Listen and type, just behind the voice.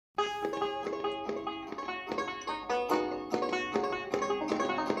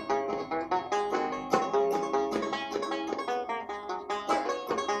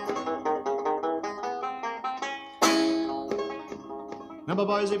Now, my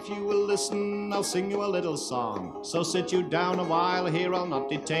boys, if you will listen, I'll sing you a little song. So sit you down a while, here I'll not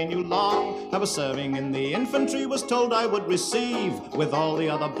detain you long. I was serving in the infantry, was told I would receive, with all the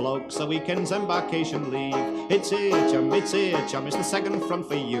other blokes, a weekend's embarkation leave. It's here, chum, it's the second front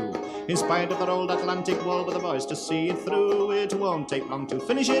for you. In spite of that old Atlantic wall with the boys to see it through, it won't take long to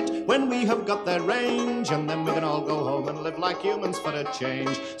finish it when we have got their range, and then we can all go home and live like humans for a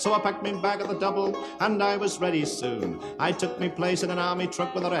change. So I packed me bag at the double, and I was ready soon. I took me place in an army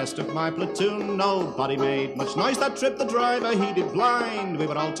truck with the rest of my platoon. Nobody made much noise that trip, the driver heeded blind. We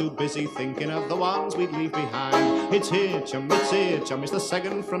were all too busy thinking of the ones we'd leave behind. It's here, chum, it's the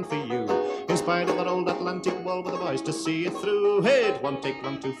second front for you. In spite of that old Atlantic wall with the boys to see it through, it won't take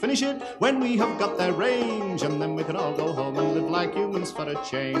long to finish it when we have got their range, and then we can all go home and live like humans for a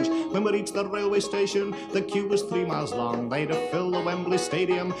change. When we reached the railway station, the queue was 3 miles long. They'd have filled the Wembley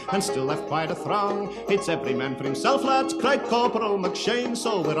Stadium and still left quite a throng. It's every man for himself, lads, cried Corporal McShane.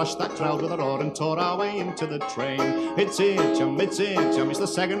 So we rushed that crowd with a roar and tore our way into the train. It's here, chum, it's the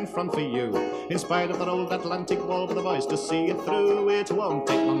second front for you. In spite of that old Atlantic wall with the boys to see it through, it won't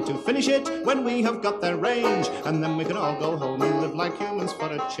take long to finish it when we have got their range, and then we can all go home and live like humans for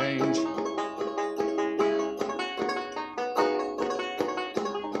a change.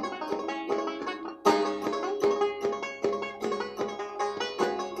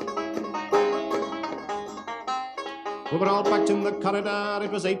 We were all packed in the corridor,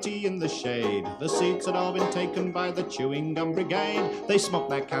 it was 80 in the shade. The seats had all been taken by the chewing gum brigade. They smoked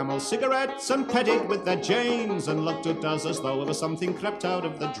their Camel cigarettes and petted with their Janes, and looked at us as though it was something crept out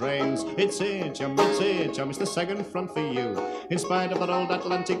of the drains. It's here, chum, it's the second front for you. In spite of that old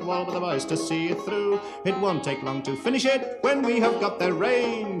Atlantic wall with the boys to see it through, it won't take long to finish it when we have got their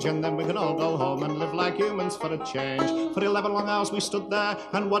range, and then we can all go home and live like humans for a change. For 11 long hours we stood there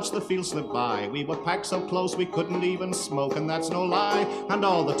and watched the field slip by. We were packed so close we couldn't even smoke, and that's no lie. And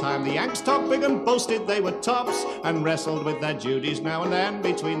all the time the Yanks talked big and boasted they were tops, and wrestled with their duties now and then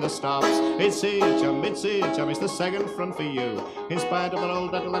between the stops. It's here, chum, it's the second front for you. In spite of an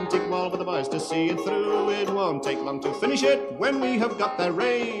old Atlantic wall with the boys to see it through, it won't take long to finish it when we have got their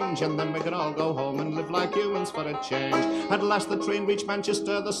range, and then we can all go home and live like humans for a change. At last the train reached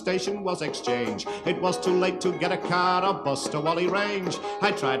Manchester, the station was Exchange. It was too late to get a car or bus to Whalley Range.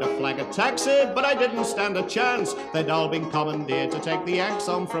 I tried to flag a taxi, but I didn't stand a chance. They'd all been commandeered to take the Yanks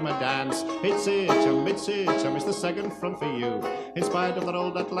home from a dance. It's here, chum, it's the second front for you. In spite of that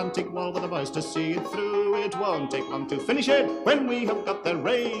old Atlantic wall with the boys to see it through, it won't take long to finish it when we have got their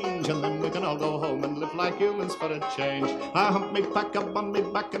range, and then we can all go home and live like humans for a change. I humped me pack up on me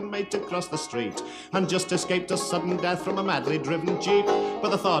back and made to cross the street, and just escaped a sudden death from a madly driven jeep. But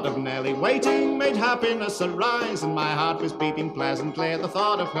the thought of Nellie waiting made happiness arise, and my heart was beating pleasantly at the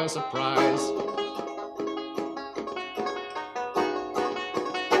thought of her surprise.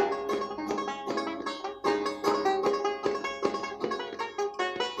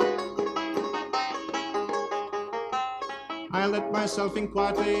 I let myself in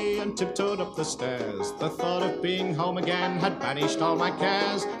quietly and tiptoed up the stairs. The thought of being home again had banished all my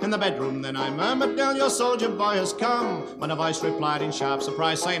cares. In the bedroom then I murmured, "Nell, your soldier boy has come," when a voice replied in sharp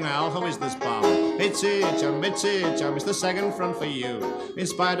surprise, "Say, Nell, who is this bum?" It's here, chum, it's the second front for you. In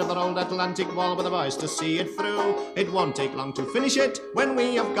spite of that old Atlantic wall with a voice to see it through, it won't take long to finish it when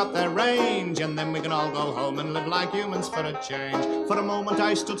we have got their range, and then we can all go home and live like humans for a change. For a moment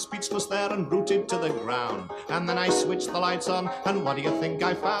I stood speechless there and rooted to the ground, and then I switched the lights on, and what do you think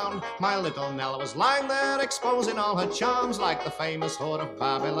I found? My little Nell was lying there exposing all her charms, like the famous whore of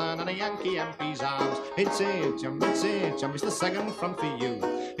Babylon in a Yankee MP's arms. It's here, chum, it's the second front for you.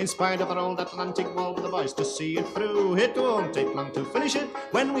 In spite of that old Atlantic wall with the boys to see it through, it won't take long to finish it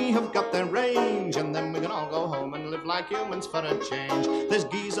when we have got their range, and then we can all go home and live like humans for a change. This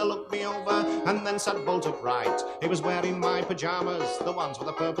geezer looked me over and then sat bolt upright. He was wearing my pajamas, the ones with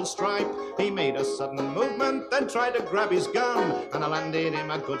a purple stripe. He made a sudden movement, then tried to grab his gun, and I landed him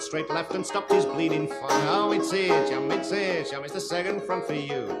a good straight left and stopped his bleeding fun. Oh, it's here, chum, it's the second front for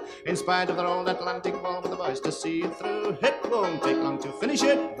you. In spite of that old Atlantic wall with the boys to see it through, it won't take long to finish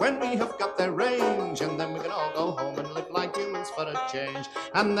it when we have got their range, and then we can all go home and live like humans for a change.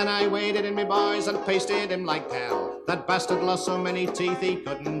 And then I waded in me boys and pasted him like hell. That bastard lost so many teeth he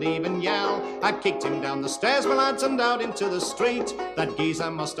couldn't even yell. I kicked him down the stairs, my lads, and out into the street. That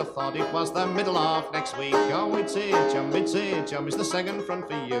geezer must have thought it was the middle of next week. Oh, it's here, chum, it's the second front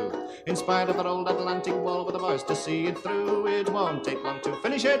for you. In spite of that old Atlantic wall with the boys to see it through, it won't take long to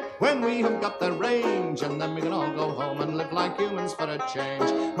finish it when we have got their range, and then we can all go home and live like humans for a change.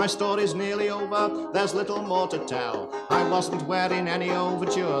 My story's nearly over, there's little more to tell. I wasn't wearing any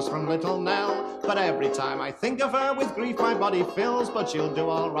overtures from little Nell. But every time I think of her, with grief my body fills. But she'll do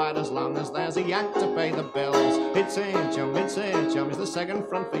all right as long as there's a yak to pay the bills. It's it, chum, it's the second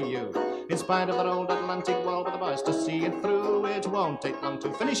front for you. In spite of that old Atlantic wall with the boys to see it through, it won't take long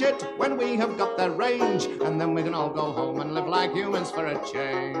to finish it when we have got their range, and then we can all go home and live like humans for a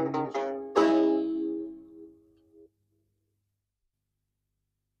change.